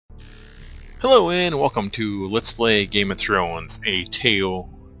Hello and welcome to Let's Play Game of Thrones, a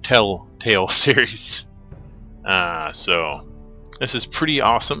telltale series. So this is pretty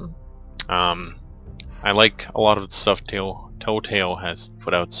awesome. I like a lot of the stuff Telltale has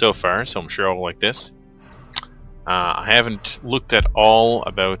put out so far, so I'm sure I'll like this. I haven't looked at all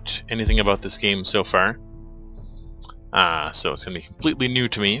about anything about this game so far, so it's going to be completely new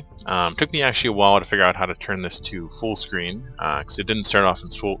to me. Took me actually a while to figure out how to turn this to full screen, because it didn't start off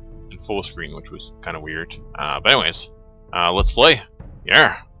in full screen, which was kind of weird. But anyways, let's play.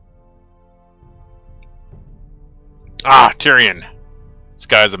 Yeah. Tyrion. This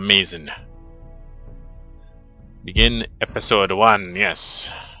guy's amazing. Begin episode 1,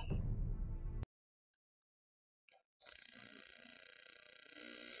 yes.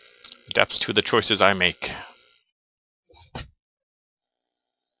 Adapts to the choices I make.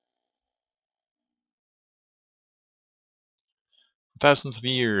 Thousands of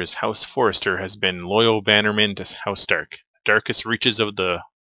years, House Forrester has been loyal bannermen to House Stark, the darkest reaches of the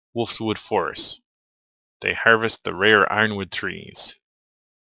Wolfswood Forest. They harvest the rare ironwood trees.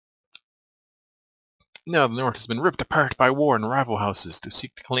 Now the North has been ripped apart by war and rival houses to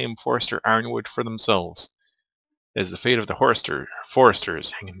seek to claim Forrester ironwood for themselves. As the fate of the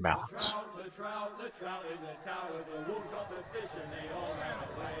Forresters hang in balance.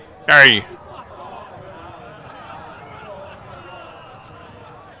 Hey!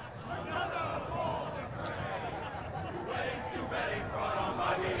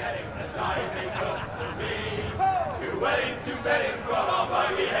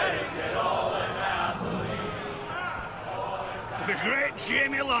 The great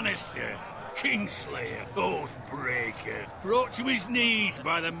Jamie Lannister, Kingslayer, Oathbreaker, brought to his knees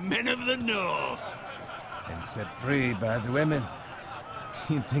by the men of the North. And set free by the women.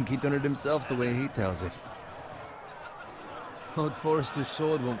 You'd think he'd done it himself the way he tells it. Lord Forrester's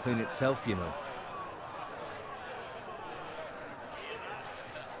sword won't clean itself, you know.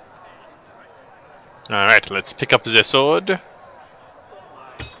 Alright, let's pick up the sword.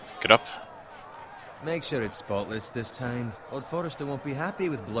 Get up. Make sure it's spotless this time. Lord Forrester won't be happy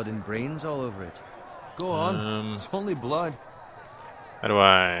with blood and brains all over it. Go on, it's only blood. How do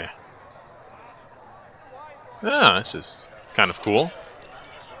I... this is kind of cool.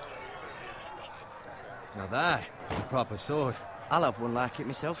 Now that is a proper sword. I'll have one like it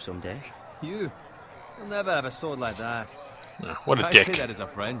myself someday. You'll never have a sword like that. What a I dick. say that as a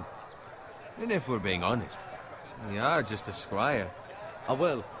friend. And if we're being honest, we are just a squire. I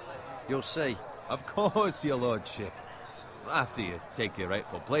will. You'll see. Of course, your lordship. After you take your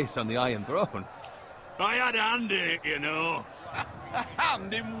rightful place on the Iron Throne. I had a hand in it, you know. A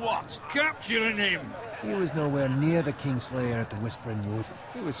hand in what? Capturing him. He was nowhere near the Kingslayer at the Whispering Wood.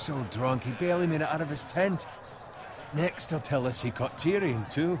 He was so drunk he barely made it out of his tent. Next he'll tell us he caught Tyrion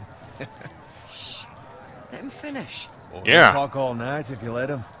too. Shh. Let him finish. Oh, Yeah. He'll talk all night if you let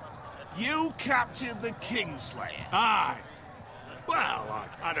him. You captured the Kingslayer? Aye. Well,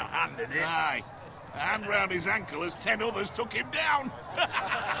 I had a hand in it. Aye. A hand round his ankle as 10 others took him down.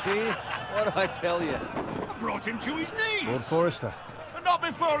 See? What do I tell you? I brought him to his knees. Lord Forrester. But not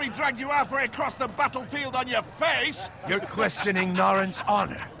before he dragged you halfway across the battlefield on your face. You're questioning Norrin's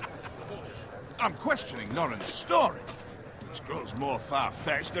honor. I'm questioning Norrin's story, which grows more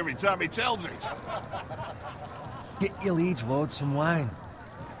far-fetched every time he tells it. Get your liege lord some wine.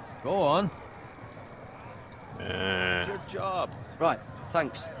 Go on. It's your job. Right,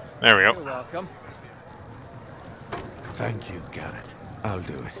 thanks. There we You're go. welcome. Thank you, Garrett. I'll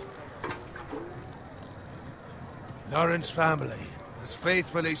do it. Norrin's family has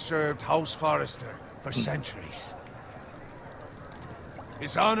faithfully served House Forrester for centuries.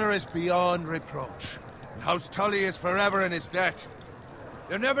 His honor is beyond reproach, and House Tully is forever in his debt.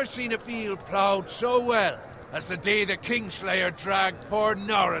 You've never seen a field ploughed so well as the day the Kingslayer dragged poor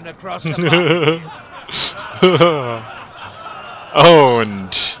Norrin across the battlefield.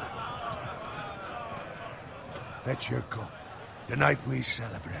 Owned. Fetch your cup. Tonight we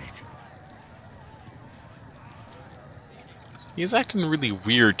celebrate. He's acting really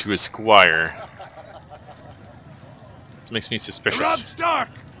weird to his squire. This makes me suspicious. Robb Stark,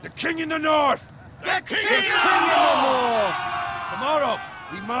 the king in the north. The King in the north. Tomorrow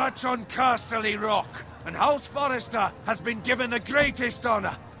we march on Casterly Rock, and House Forrester has been given the greatest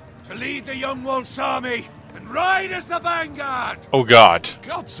honor to lead the Young Wolf's army and ride as the vanguard. Oh god.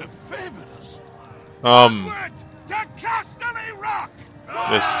 gods have favored us. Onward to Casterly Rock.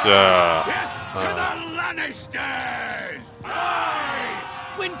 This, Death to the Lannisters!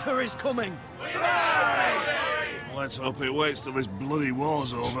 Winter is coming. Let's hope it waits till this bloody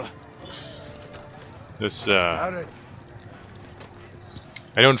war's over. this, Garrett,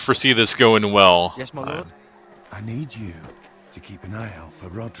 I don't foresee this going well. Yes, my lord. I need you to keep an eye out for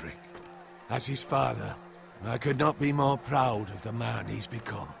Roderick. As his father, I could not be more proud of the man he's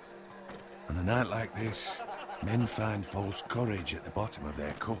become. On a night like this, men find false courage at the bottom of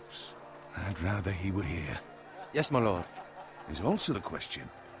their cups. I'd rather he were here. Yes, my lord. There's also the question,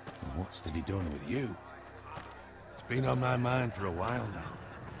 what's to be done with you? It's been on my mind for a while now.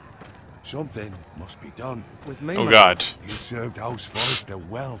 Something must be done. With me, Oh my god. You've served House Forrester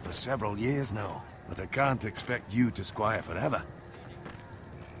well for several years now, but I can't expect you to squire forever.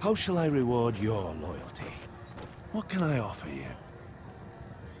 How shall I reward your loyalty? What can I offer you?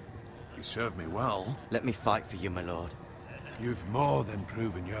 You served me well. lord. Let me fight for you, my lord. You've more than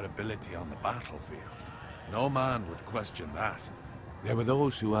proven your ability on the battlefield. No man would question that. There were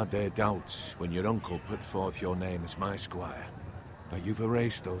those who had their doubts when your uncle put forth your name as my squire. But you've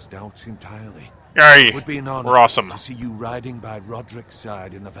erased those doubts entirely. Yay! It would be an honor We're awesome. to see you riding by Roderick's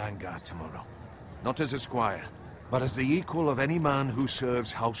side in the vanguard tomorrow. Not as a squire, but as the equal of any man who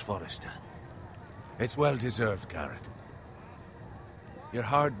serves House Forrester. It's well deserved, Garrett. Your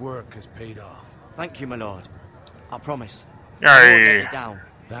hard work has paid off. Thank you, my lord. I promise. I won't let Yay! you down.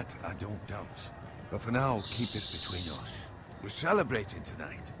 That I don't doubt. But for now, keep this between us. We're celebrating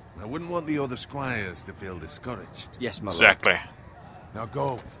tonight. I wouldn't want the other squires to feel discouraged. Yes, my lord. Exactly. Now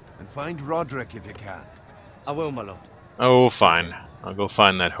go, and find Roderick if you can. I will, my lord. Oh, fine. I'll go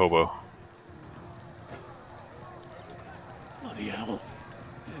find that hobo. Bloody hell.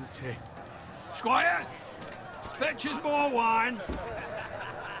 Empty. Squire! Fetch us more wine.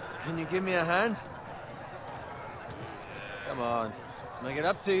 Can you give me a hand? Come on. Make it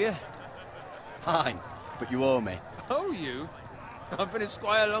up to you. Fine, but you owe me. Oh, you? I've been a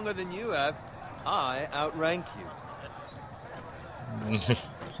squire longer than you have. I outrank you.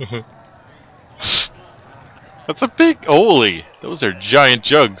 That's a big... Holy! Those are giant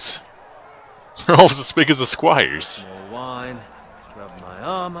jugs. They're almost as big as the squires. More wine, scrub my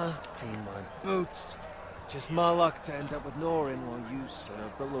armor, clean my boots. Just my luck to end up with Norin while you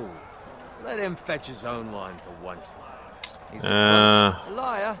serve the Lord. Let him fetch his own wine for once. He's a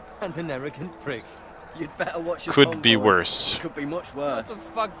liar and an arrogant prick. You'd better watch your Could tongue, be boy. worse. It could be much What worse. the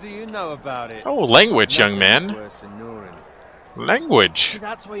fuck do you know about it? Oh, language, young Nothing's man. worse than Norin. Language. See,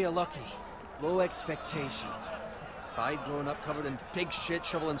 that's where you're lucky. Low expectations. If I'd grown up covered in pig shit,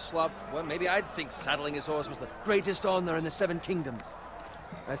 shovel and slop, well, maybe I'd think saddling his horse was the greatest honor in the Seven Kingdoms.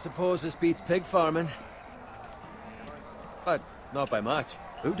 I suppose this beats pig farming. But not by much.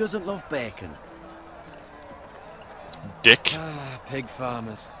 Who doesn't love bacon? Dick. Ah, pig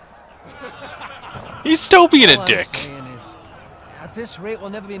farmers. He's still being All a I'm dick. saying is, at this rate, we'll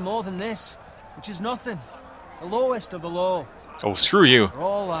never be more than this, which is nothing. The lowest of the low. Oh, screw you. For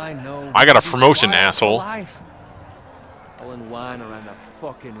all I know, I got a these promotion, squires for asshole. life. Pulling wine around a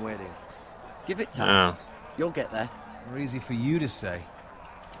fucking wedding. Give it time. Oh. You'll get there. More easy for you to say.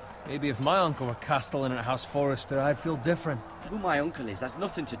 Maybe if my uncle were castellan at House Forrester, I'd feel different. Who my uncle is has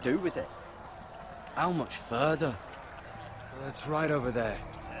nothing to do with it. How much further? That's right over there.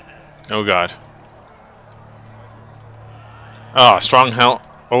 Oh god. Ah, strong hell.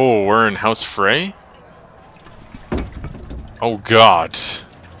 Oh, we're in House Frey? Oh god.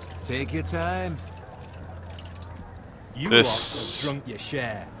 Take your time. You This- lot have drunk your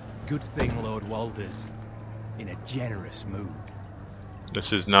share. Good thing Lord Walder's in a generous mood.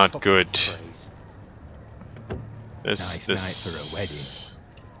 This is not Fucking good. phrase. This Nice this night for a wedding.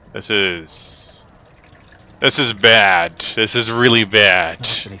 This is bad. This is really bad.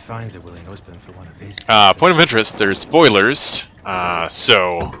 Not when he finds a willing husband for one of his. Point of interest, there's spoilers.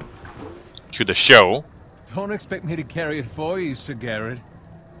 So to the show. Don't expect me to carry it for you, Sir Garrett.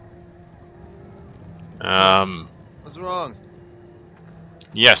 What's wrong?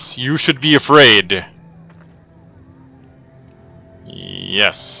 Yes, you should be afraid.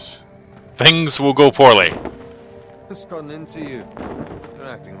 Yes. Things will go poorly. What's gotten into you? You're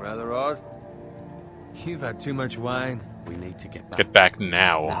acting rather odd. You've had too much wine. We need to get back. Get back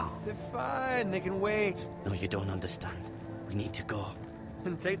now. They're fine, they can wait. No, you don't understand. We need to go.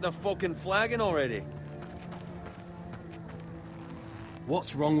 And take the fucking flagon already.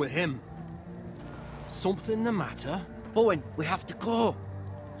 What's wrong with him? Something the matter? Bowen, we have to go.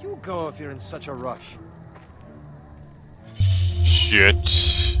 You go if you're in such a rush. Shit.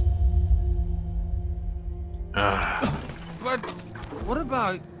 But what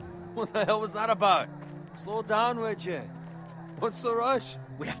about... What the hell was that about? Slow down, would you? What's the rush?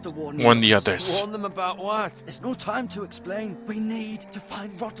 We have to warn Warn the others. others. Warn them about what? There's no time to explain. We need to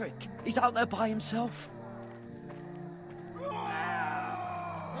find Roderick. He's out there by himself.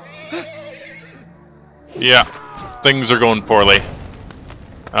 Yeah. Things are going poorly.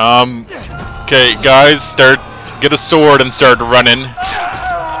 Okay, guys, get a sword and start running.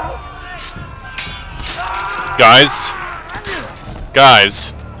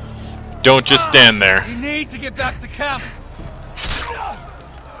 Guys, don't just stand there. We need to get back to camp.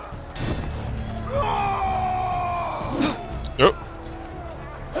 Oh.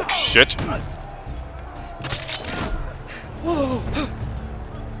 Shit.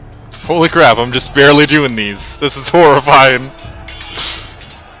 Holy crap, I'm just barely doing these. This is horrifying.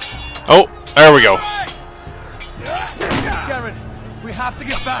 Oh, there we go. Garrett, we have to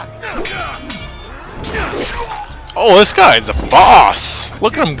get back. Oh, this guy's a boss.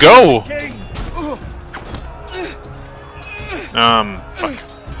 Look at him go. Fuck.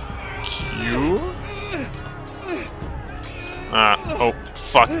 You? Oh,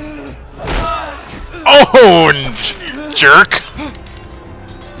 fuck. Oh, jerk.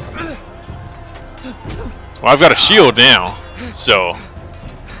 Well, I've got a shield now, so.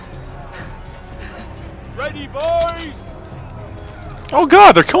 Ready, boys! Oh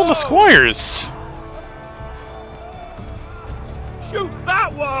god, they're killing the squires. Shoot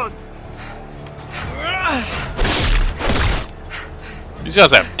that one! These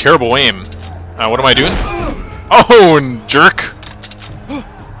guys have terrible aim. What am I doing? Oh, jerk.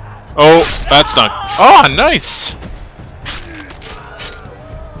 Oh, that's not. Oh, nice.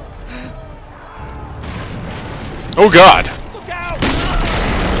 Oh god. Look out!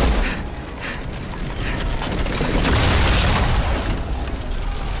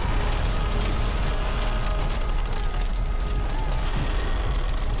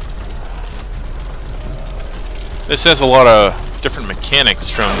 This has a lot of different mechanics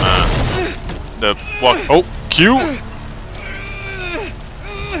from the walk. Oh, Q.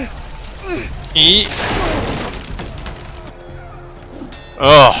 E.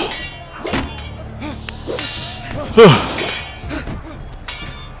 Oh.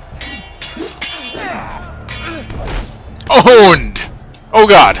 Owned! Oh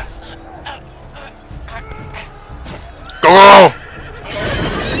god! Go!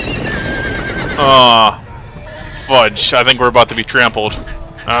 Fudge. I think we're about to be trampled.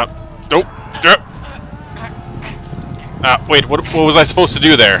 Nope. Wait, what was I supposed to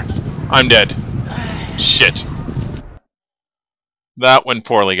do there? I'm dead. Shit. That went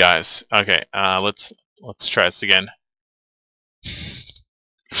poorly, guys. Okay, let's try this again.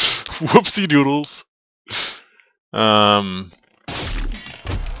 Whoopsie doodles. Okay,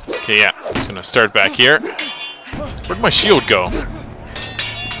 yeah. Just gonna start back here. Where'd my shield go?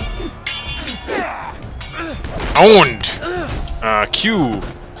 Owned! Q.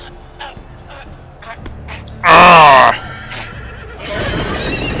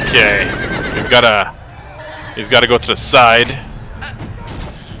 Okay. We've gotta go to the side.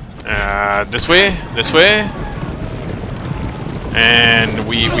 This way, and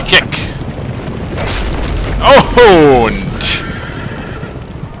we kick.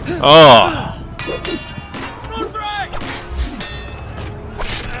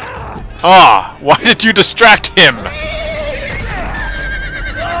 Oh, why did you distract him?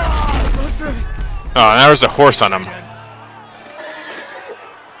 Oh, now there's a horse on him.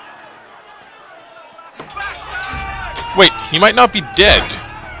 Wait, he might not be dead.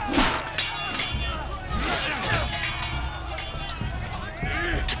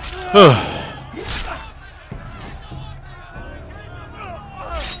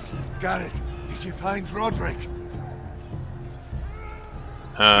 Garrett, did you find Roderick?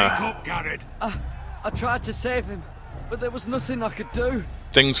 Speak up, Garrett. I tried to save him, but there was nothing I could do.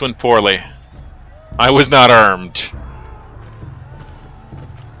 Things went poorly. I was not armed.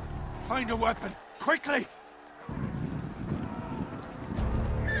 Find a weapon, quickly!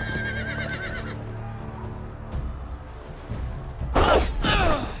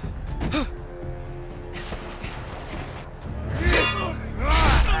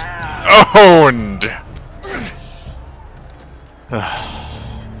 Owned!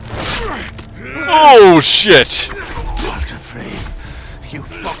 Oh shit! Walter Free, you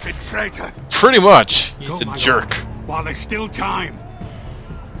fucking traitor! Pretty much. He's Go, a my jerk. lord, while there's still time.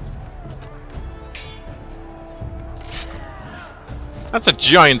 That's a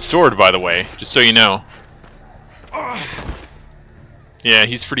giant sword, by the way, just so you know. Yeah,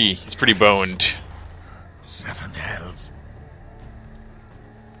 he's pretty boned. 7 hells.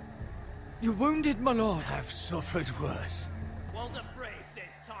 You're wounded, my lord. I've suffered worse. Walter Frey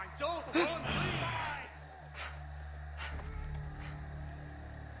says time to overrun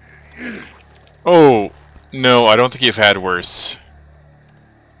Oh, no, I don't think you've had worse.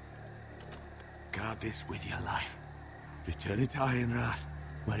 Guard this with your life. Return it to Ironrath,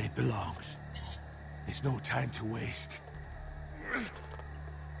 where it belongs. There's no time to waste.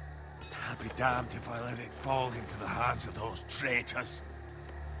 I'll be damned if I let it fall into the hands of those traitors.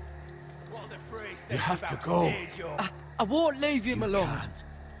 You have to go. I won't leave you, my lord. Can,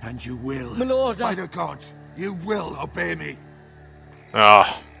 and you will. My lord, By the gods, you will obey me.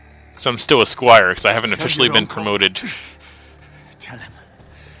 Ah, so I'm still a squire because I haven't Tell officially your been uncle. promoted. Tell him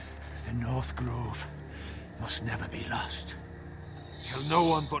the North Grove must never be lost. Tell no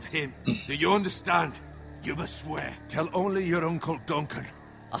one but him. Do you understand? You must swear. Tell only your Uncle Duncan.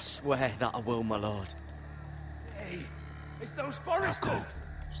 I swear that I will, my lord. Hey, it's those foresters. Go.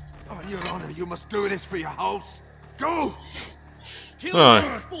 On your honor, you must do this for your house. Go!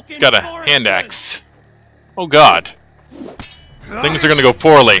 Got a hand axe. Oh god. Things are gonna go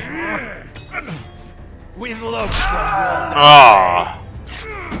poorly. With love, Ah.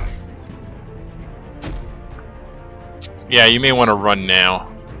 Yeah, you may want to run now.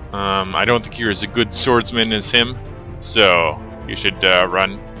 I don't think you're as a good swordsman as him, so you should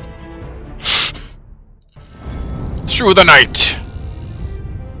run. Through the night.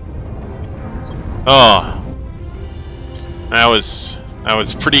 Oh. That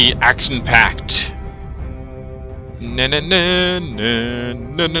was pretty action-packed. Na na na na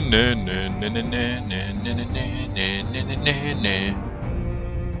na na na na na na na na na na.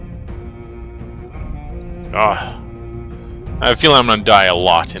 Ah, I have a feeling I'm gonna die a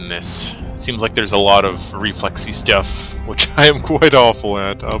lot in this. Seems like there's a lot of reflexy stuff, which I am quite awful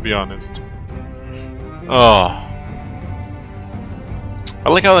at, I'll be honest. Oh. I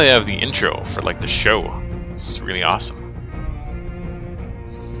like how they have the intro for like the show. It's really awesome.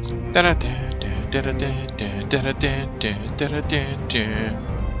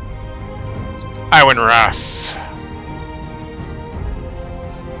 Iwan Wrath.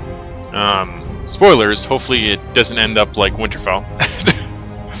 Spoilers, hopefully it doesn't end up like Winterfell.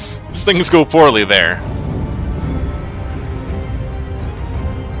 Things go poorly there.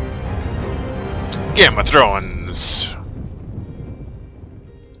 Game of Thrones.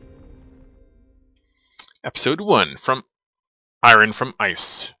 Episode 1 from Iron from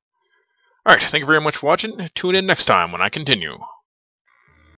Ice. Alright, thank you very much for watching. Tune in next time when I continue.